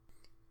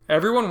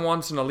Everyone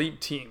wants an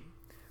elite team,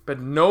 but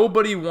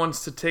nobody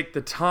wants to take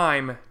the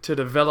time to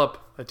develop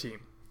a team.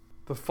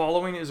 The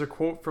following is a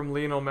quote from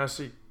Lionel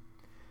Messi.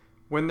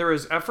 When there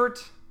is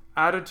effort,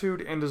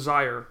 attitude, and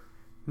desire,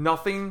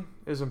 nothing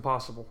is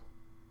impossible.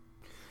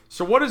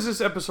 So what is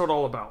this episode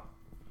all about?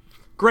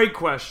 Great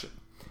question.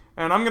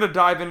 And I'm going to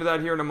dive into that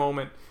here in a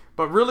moment.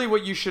 But really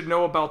what you should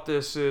know about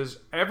this is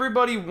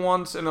everybody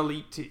wants an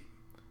elite team.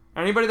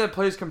 Anybody that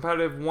plays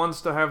competitive wants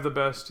to have the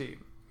best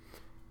team.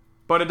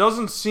 But it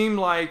doesn't seem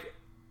like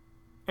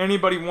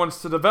anybody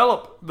wants to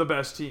develop the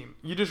best team.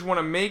 You just want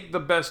to make the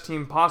best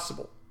team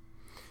possible.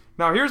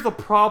 Now here's the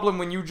problem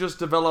when you just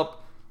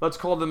develop, let's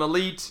call them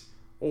elite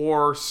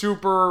or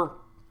super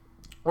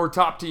or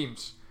top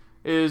teams,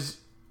 is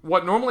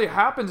what normally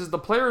happens is the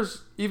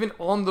players, even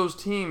on those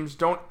teams,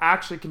 don't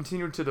actually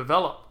continue to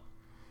develop.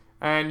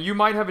 And you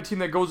might have a team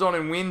that goes on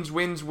and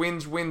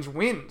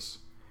wins.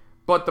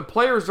 But the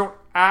players don't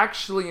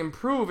actually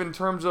improve in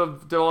terms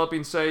of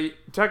developing, say,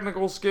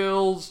 technical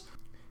skills,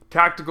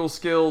 tactical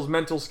skills,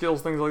 mental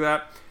skills, things like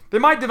that. They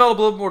might develop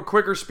a little more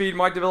quicker speed,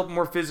 might develop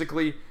more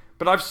physically,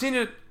 but I've seen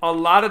it a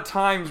lot of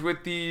times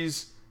with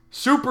these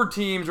super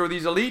teams or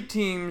these elite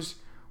teams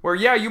where,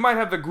 yeah, you might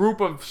have the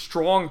group of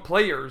strong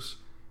players,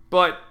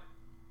 but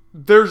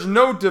there's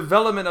no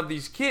development of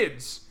these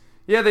kids.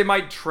 Yeah, they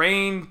might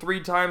train 3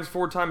 times,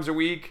 4 times a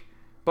week,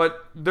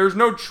 but there's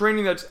no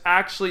training that's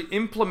actually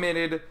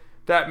implemented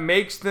that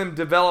makes them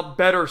develop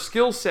better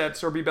skill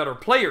sets or be better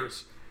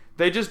players.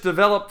 They just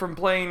develop from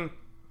playing,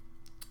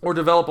 or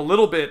develop a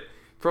little bit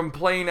from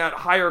playing at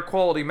higher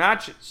quality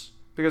matches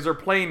because they're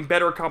playing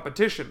better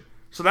competition.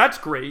 So that's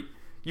great.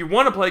 You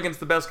want to play against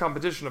the best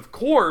competition, of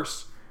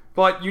course,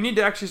 but you need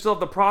to actually still have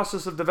the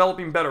process of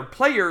developing better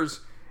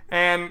players,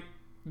 and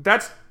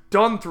that's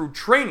done through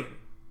training.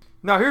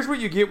 Now, here's what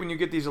you get when you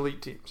get these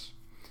elite teams.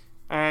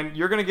 And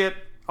you're going to get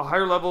a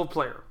higher level of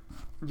player.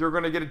 You're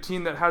going to get a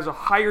team that has a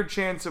higher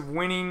chance of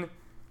winning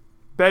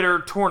better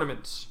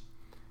tournaments.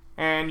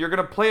 And you're going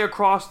to play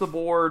across the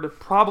board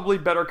probably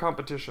better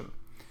competition.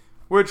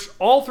 Which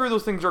all three of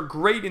those things are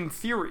great in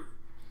theory.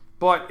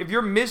 But if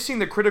you're missing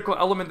the critical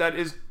element that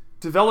is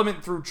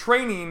development through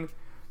training,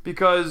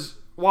 because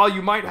while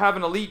you might have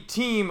an elite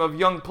team of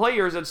young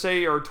players that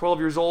say are 12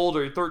 years old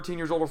or 13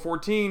 years old or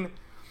 14,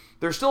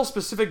 there's still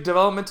specific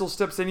developmental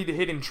steps they need to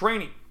hit in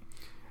training.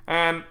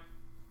 And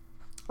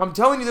I'm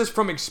telling you this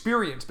from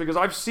experience because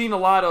I've seen a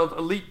lot of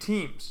elite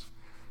teams.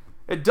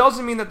 It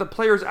doesn't mean that the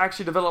players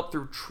actually develop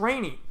through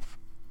training.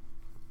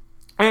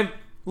 And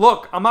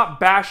look, I'm not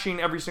bashing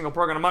every single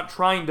program. I'm not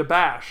trying to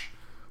bash.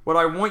 What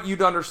I want you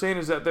to understand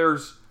is that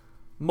there's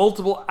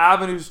multiple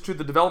avenues to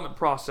the development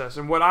process.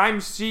 And what I'm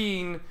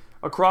seeing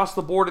across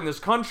the board in this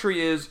country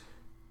is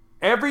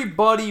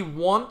everybody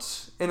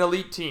wants an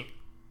elite team.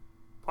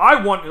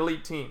 I want an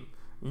elite team.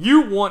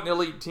 You want an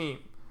elite team.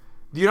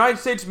 The United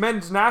States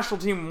men's national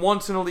team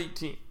wants an elite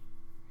team.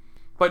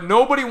 But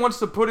nobody wants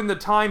to put in the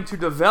time to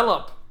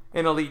develop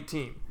an elite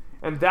team.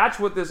 And that's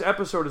what this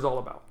episode is all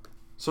about.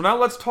 So now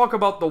let's talk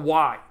about the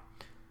why.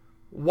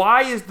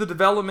 Why is the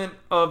development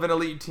of an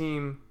elite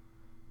team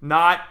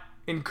not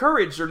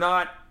encouraged or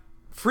not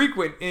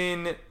frequent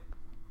in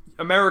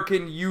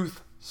American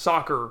youth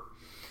soccer?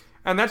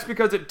 And that's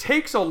because it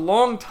takes a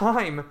long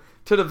time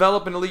to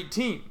develop an elite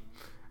team.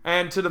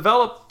 And to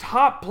develop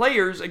top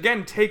players,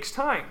 again, takes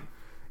time.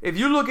 If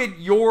you look at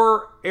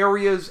your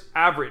area's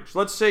average,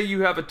 let's say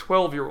you have a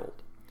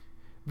 12-year-old.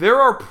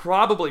 There are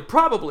probably,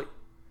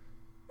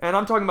 and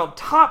I'm talking about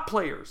top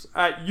players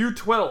at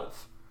U12,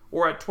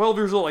 or at 12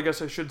 years old, I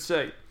guess I should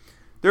say.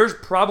 There's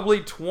probably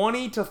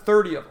 20 to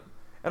 30 of them.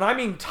 And I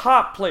mean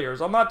top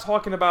players. I'm not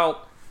talking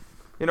about,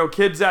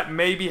 kids that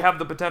maybe have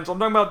the potential. I'm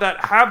talking about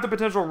that have the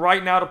potential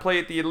right now to play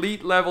at the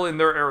elite level in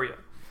their area.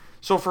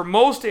 So for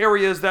most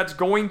areas, that's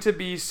going to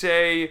be,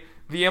 say,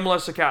 the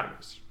MLS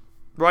academies,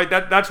 right?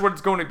 That's what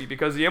it's going to be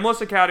because the MLS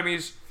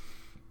academies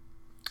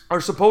are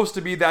supposed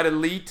to be that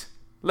elite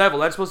level.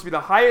 That's supposed to be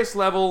the highest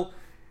level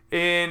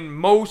in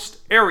most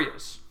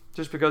areas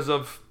just because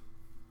of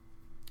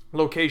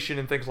location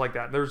and things like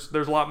that. There's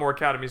a lot more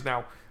academies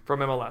now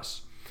from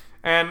MLS.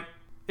 And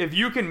if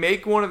you can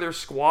make one of their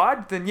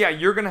squad, then yeah,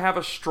 you're going to have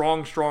a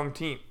strong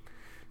team.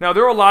 Now,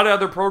 there are a lot of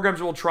other programs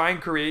that will try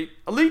and create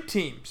elite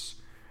teams.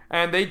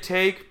 And they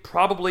take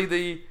probably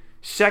the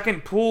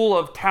second pool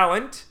of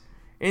talent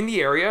in the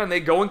area and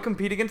they go and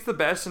compete against the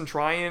best and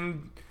try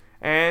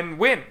and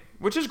win,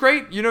 which is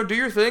great. Do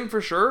your thing for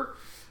sure.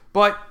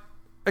 But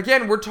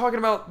again, we're talking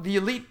about the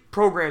elite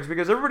programs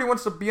because everybody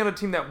wants to be on a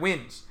team that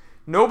wins.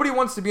 Nobody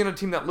wants to be on a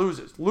team that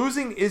loses.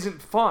 Losing isn't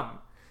fun.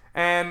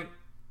 And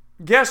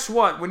guess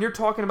what? When you're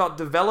talking about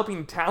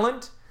developing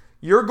talent,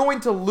 you're going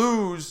to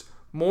lose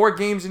more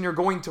games than you're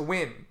going to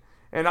win.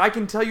 And I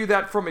can tell you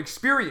that from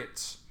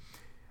experience.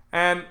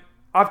 And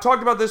I've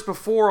talked about this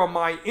before on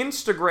my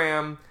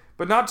Instagram,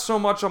 but not so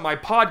much on my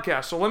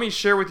podcast. So let me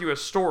share with you a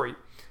story,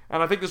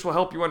 and I think this will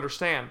help you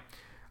understand.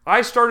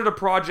 I started a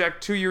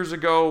project 2 years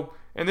ago,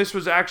 and this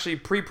was actually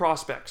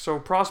pre-Prospects. So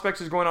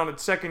Prospects is going on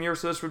its second year,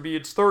 so this would be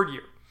its third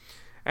year.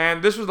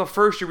 And this was the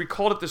first year. We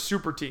called it the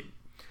Super Team.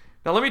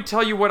 Now let me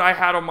tell you what I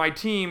had on my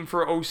team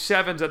for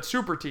 07s at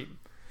Super Team.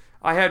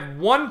 I had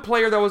one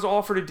player that was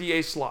offered a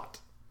DA slot.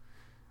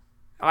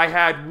 I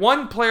had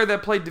one player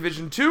that played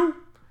Division 2,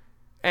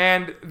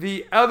 and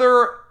the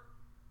other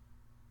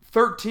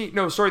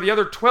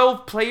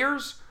 12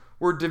 players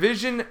were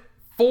Division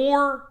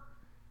 4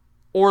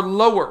 or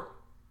lower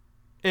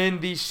in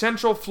the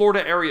Central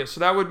Florida area. So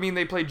that would mean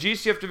they played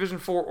GCF Division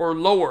 4 or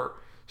lower.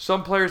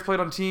 Some players played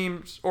on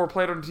teams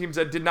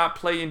that did not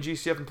play in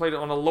GCF and played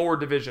on a lower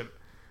division,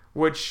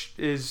 which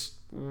is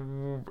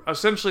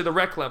essentially the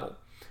rec level.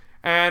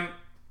 And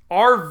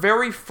our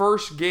very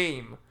first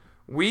game,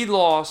 we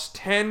lost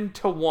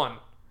 10-1.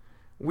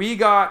 We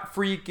got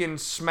freaking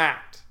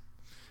smacked.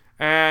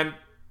 And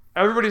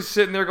everybody's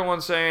sitting there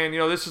saying,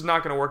 this is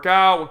not going to work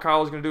out. What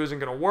Kyle's going to do isn't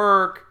going to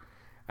work.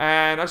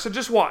 And I said,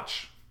 just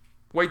watch.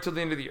 Wait till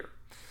the end of the year.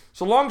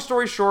 So long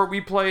story short, we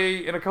play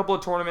in a couple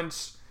of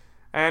tournaments,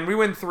 and we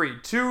win 3.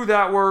 2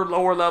 that were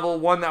lower level,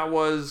 1 that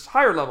was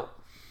higher level.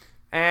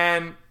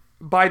 And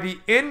by the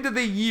end of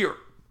the year,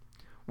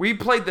 we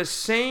played the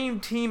same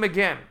team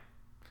again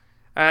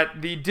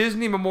at the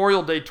Disney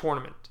Memorial Day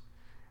tournament.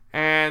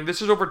 And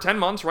this is over 10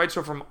 months, right?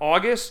 So from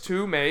August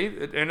to May,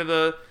 at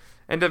the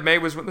end of May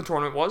was when the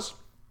tournament was.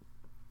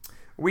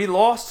 We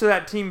lost to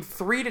that team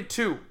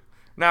 3-2.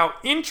 Now,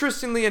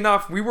 interestingly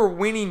enough, we were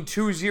winning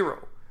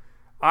 2-0.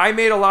 I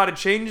made a lot of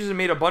changes and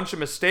made a bunch of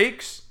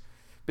mistakes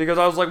because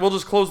I was like, we'll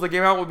just close the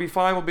game out. We'll be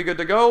fine. We'll be good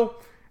to go.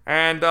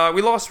 And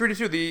we lost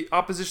 3-2. The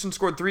opposition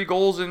scored 3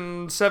 goals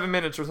in 7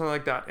 minutes or something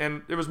like that.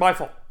 And it was my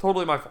fault.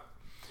 Totally my fault.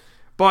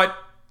 But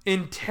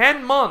in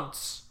 10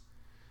 months,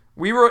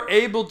 we were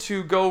able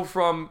to go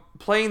from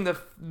playing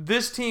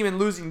this team and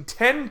losing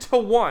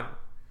 10-1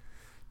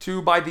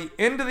 to, by the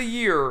end of the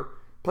year,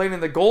 playing in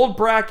the gold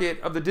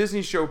bracket of the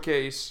Disney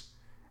Showcase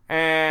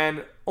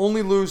and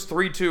only lose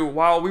 3-2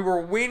 while we were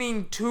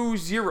winning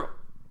 2-0.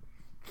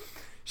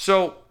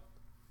 So,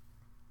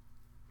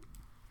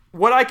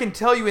 what I can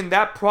tell you in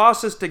that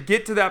process to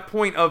get to that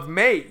point of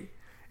May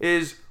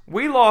is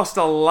we lost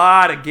a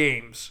lot of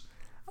games.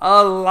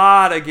 A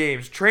lot of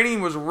games.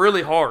 Training was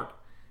really hard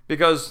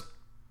because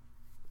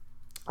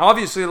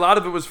obviously a lot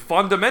of it was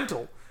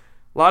fundamental.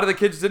 A lot of the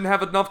kids didn't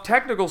have enough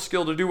technical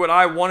skill to do what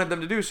I wanted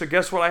them to do. So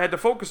guess what I had to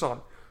focus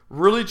on?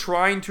 Really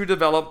trying to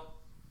develop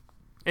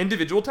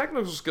individual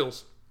technical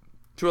skills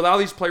to allow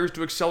these players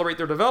to accelerate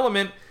their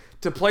development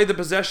to play the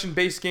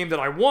possession-based game that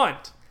I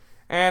want.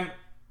 And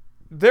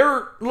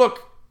there's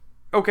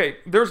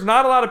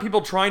not a lot of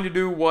people trying to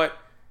do what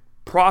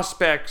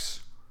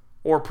prospects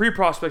or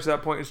pre-prospects at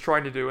that point is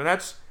trying to do. And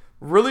that's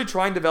really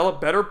trying to develop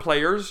better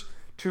players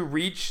to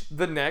reach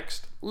the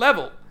next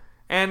level.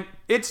 And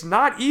it's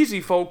not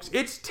easy, folks.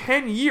 It's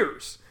 10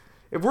 years.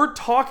 If we're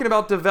talking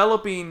about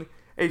developing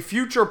a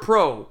future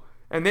pro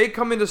and they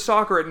come into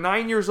soccer at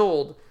 9 years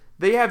old,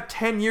 they have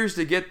 10 years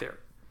to get there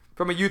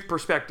from a youth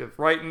perspective,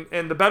 right?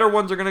 And the better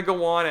ones are going to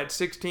go on at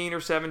 16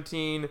 or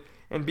 17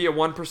 and be a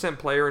 1%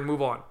 player and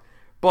move on.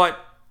 But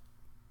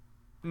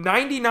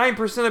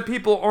 99% of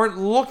people aren't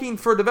looking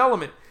for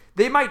development.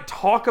 They might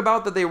talk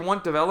about that they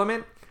want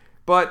development,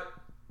 but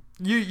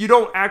you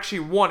don't actually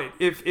want it.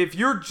 If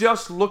you're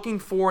just looking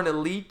for an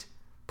elite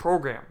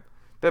program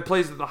that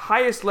plays at the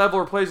highest level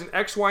or plays in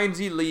X, Y, and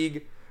Z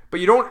league, but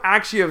you don't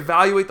actually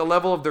evaluate the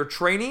level of their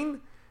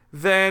training,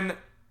 then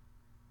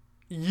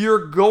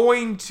you're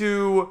going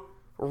to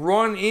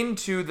run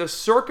into the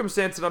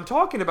circumstance that I'm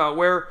talking about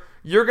where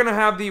you're going to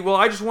have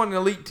I just want an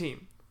elite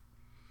team.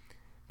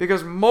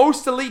 Because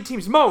most elite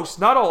teams,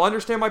 not all,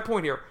 understand my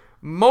point here,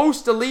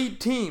 most elite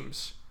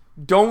teams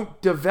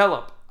don't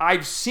develop.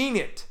 I've seen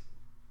it.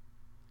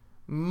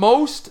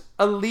 Most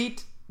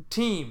elite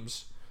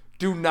teams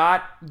do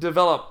not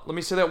develop. Let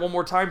me say that one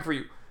more time for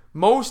you.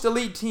 Most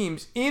elite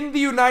teams in the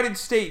United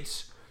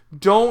States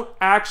don't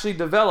actually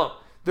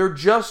develop. They're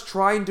just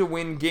trying to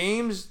win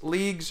games,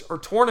 leagues, or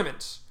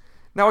tournaments.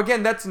 Now,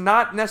 again, that's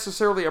not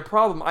necessarily a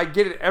problem. I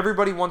get it.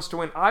 Everybody wants to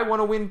win. I want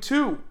to win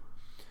too.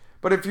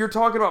 But if you're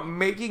talking about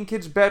making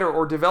kids better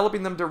or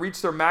developing them to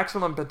reach their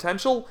maximum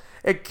potential,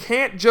 it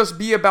can't just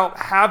be about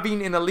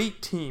having an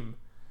elite team.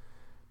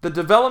 The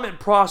development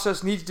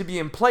process needs to be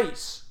in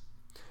place.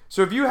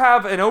 So if you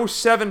have an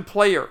 07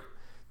 player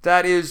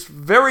that is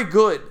very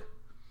good,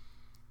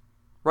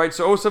 right?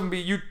 So 07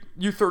 be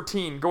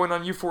U13 going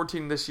on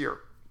U14 this year.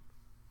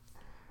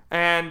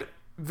 And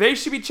they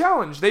should be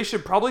challenged. They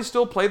should probably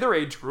still play their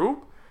age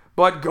group,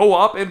 but go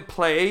up and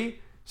play,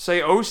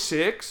 say,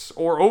 06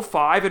 or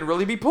 05 and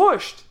really be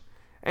pushed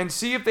and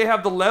see if they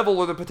have the level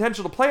or the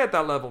potential to play at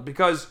that level.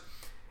 Because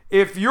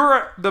if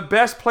you're the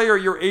best player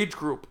at your age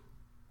group,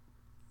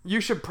 you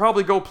should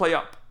probably go play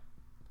up,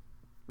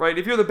 right?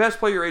 If you're the best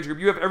player at your age group,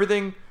 you have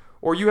everything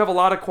or you have a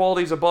lot of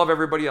qualities above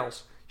everybody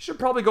else, you should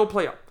probably go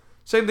play up.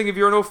 Same thing if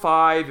you're an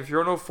 05, if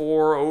you're an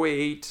 04,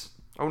 08,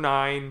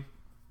 09,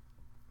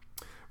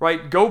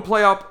 right? Go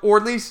play up, or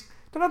at least,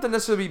 don't have to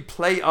necessarily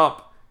play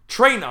up,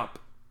 train up.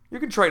 You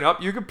can train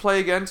up. You can play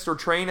against or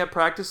train at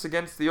practice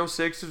against the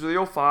 06s or the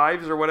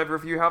 05s or whatever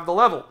if you have the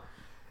level.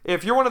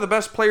 If you're one of the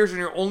best players and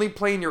you're only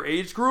playing your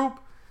age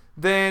group,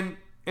 then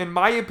in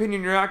my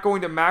opinion, you're not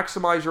going to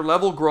maximize your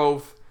level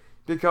growth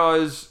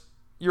because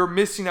you're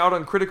missing out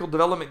on critical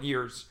development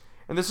years.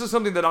 And this is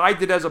something that I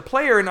did as a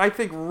player and I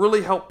think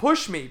really helped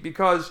push me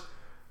because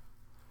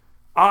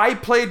I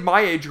played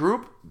my age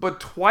group, but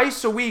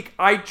twice a week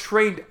I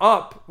trained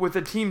up with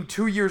a team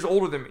 2 years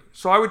older than me.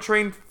 So I would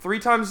train 3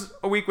 times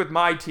a week with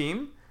my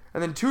team,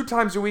 and then 2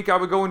 times a week I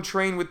would go and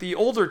train with the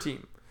older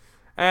team.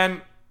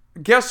 And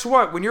guess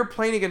what? When you're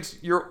playing against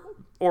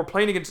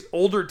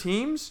older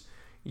teams,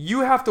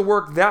 you have to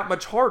work that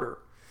much harder.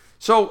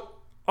 So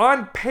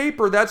on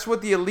paper, that's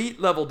what the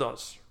elite level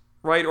does,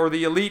 right? Or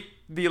the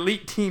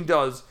elite team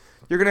does.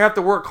 You're going to have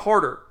to work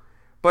harder.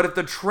 But if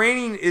the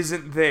training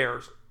isn't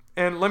there,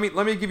 and let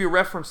me give you a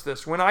reference to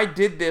this. When I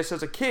did this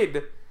as a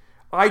kid,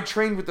 I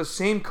trained with the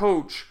same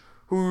coach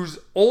whose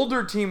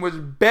older team was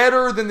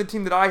better than the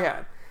team that I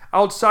had.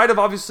 Outside of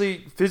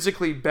obviously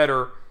physically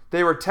better,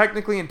 they were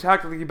technically and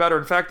tactically better.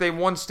 In fact, they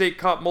won state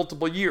cup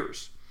multiple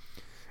years.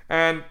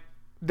 And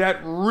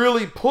that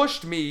really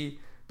pushed me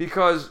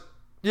because,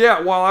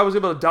 while I was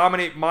able to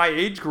dominate my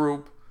age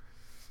group,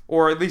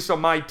 or at least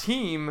on my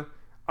team,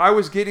 I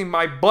was getting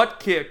my butt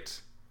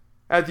kicked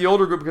at the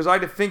older group because I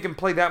had to think and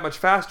play that much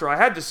faster. I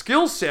had the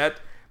skill set,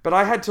 but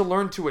I had to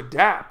learn to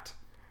adapt.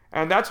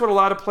 And that's what a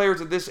lot of players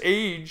at this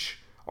age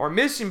are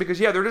missing because,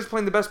 they're just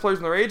playing the best players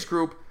in their age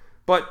group,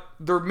 but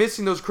they're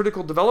missing those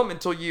critical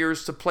developmental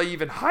years to play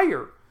even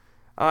higher.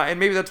 And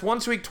maybe that's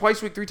once a week,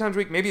 twice a week, 3 times a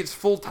week. Maybe it's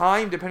full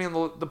time, depending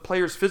on the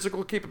player's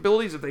physical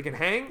capabilities, if they can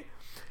hang.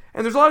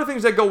 And there's a lot of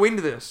things that go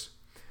into this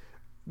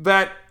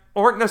that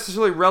aren't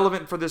necessarily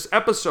relevant for this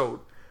episode.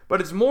 But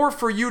it's more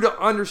for you to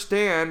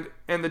understand,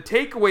 and the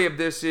takeaway of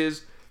this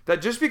is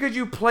that just because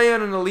you play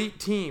on an elite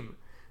team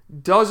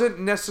doesn't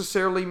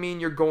necessarily mean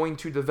you're going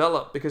to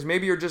develop. Because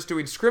maybe you're just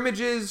doing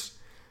scrimmages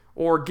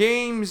or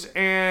games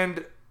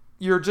and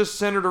you're just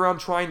centered around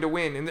trying to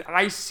win. And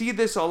I see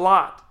this a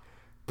lot,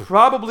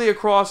 probably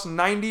across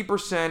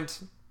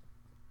 90%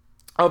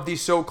 of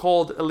these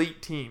so-called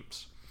elite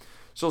teams.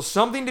 So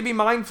something to be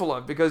mindful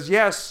of because,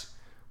 yes,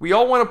 we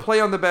all want to play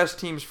on the best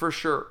teams for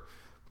sure.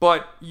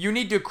 But you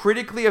need to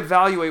critically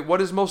evaluate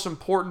what is most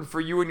important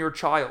for you and your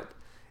child.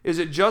 Is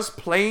it just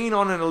playing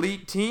on an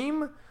elite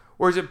team?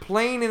 Or is it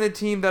playing in a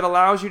team that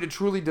allows you to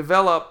truly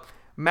develop,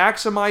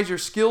 maximize your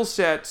skill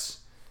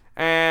sets,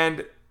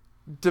 and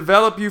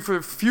develop you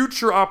for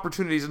future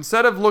opportunities?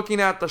 Instead of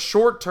looking at the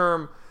short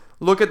term,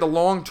 look at the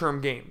long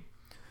term game.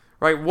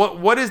 Right?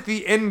 What is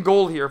the end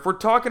goal here? If we're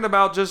talking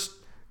about just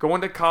going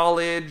to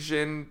college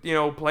and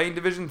playing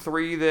Division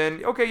III,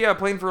 then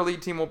playing for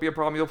elite team won't be a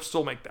problem. You'll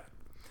still make that.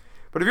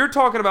 But if you're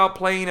talking about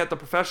playing at the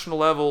professional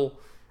level,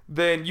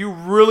 then you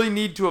really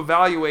need to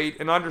evaluate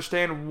and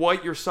understand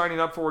what you're signing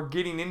up for or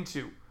getting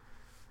into.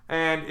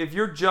 And if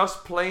you're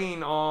just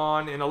playing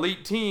on an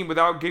elite team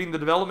without getting the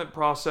development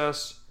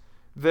process,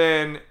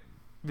 then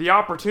the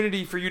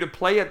opportunity for you to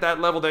play at that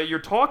level that you're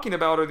talking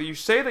about or that you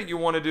say that you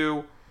want to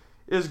do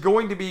is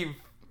going to be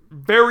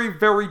very,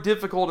 very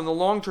difficult in the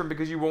long term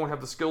because you won't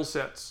have the skill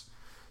sets.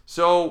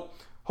 So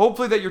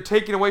hopefully that you're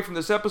taking away from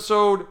this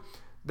episode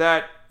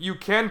that you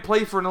can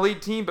play for an elite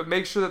team, but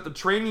make sure that the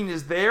training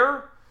is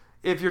there.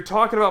 If you're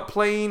talking about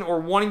playing or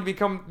wanting to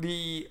become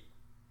the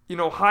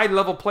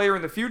high-level player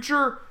in the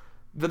future,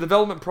 the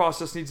development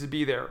process needs to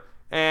be there.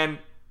 And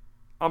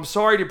I'm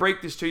sorry to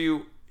break this to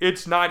you.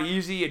 It's not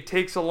easy. It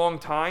takes a long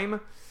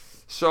time.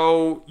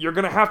 So you're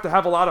going to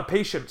have a lot of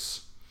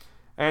patience.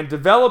 And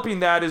developing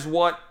that is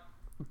what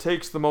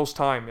takes the most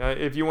time.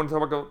 If you want to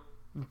talk about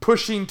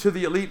pushing to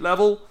the elite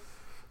level,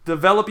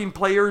 developing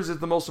players is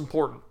the most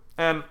important.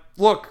 And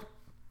look,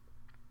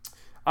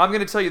 I'm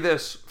going to tell you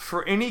this.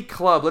 For any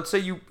club, let's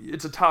say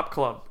it's a top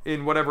club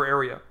in whatever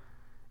area,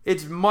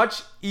 it's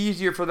much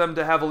easier for them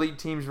to have elite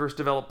teams versus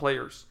developed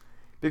players.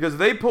 Because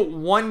they put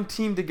one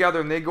team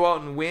together and they go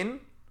out and win,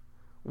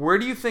 where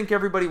do you think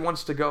everybody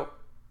wants to go?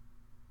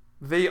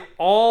 They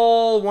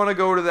all want to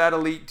go to that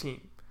elite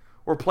team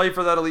or play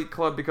for that elite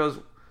club because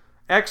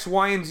X,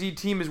 Y, and Z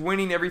team is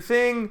winning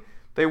everything.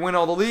 They win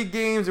all the league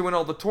games. They win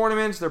all the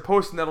tournaments. They're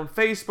posting that on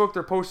Facebook.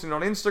 They're posting it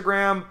on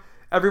Instagram.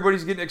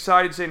 Everybody's getting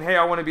excited saying, hey,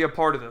 I want to be a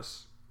part of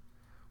this.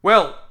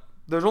 Well,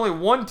 there's only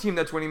one team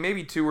that's winning,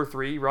 maybe 2 or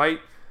 3, right?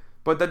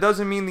 But that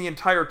doesn't mean the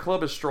entire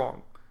club is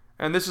strong.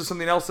 And this is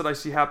something else that I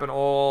see happen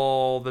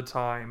all the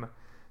time.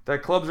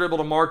 That clubs are able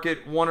to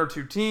market 1 or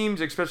 2 teams,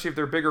 especially if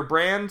they're bigger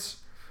brands.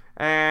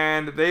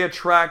 And they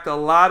attract a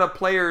lot of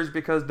players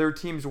because their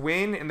teams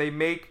win and they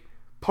make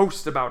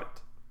posts about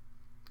it.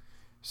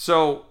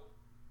 So,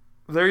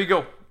 there you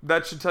go.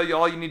 That should tell you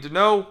all you need to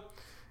know.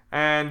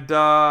 And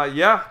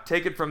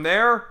take it from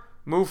there.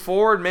 Move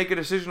forward. Make a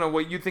decision on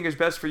what you think is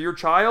best for your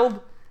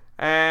child.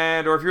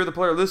 Or if you're the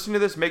player listening to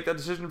this, make that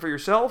decision for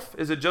yourself.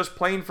 Is it just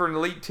playing for an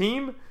elite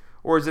team?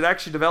 Or is it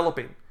actually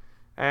developing?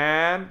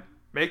 And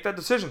make that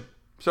decision.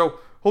 So,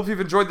 hope you've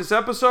enjoyed this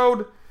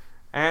episode.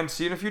 And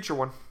see you in a future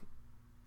one.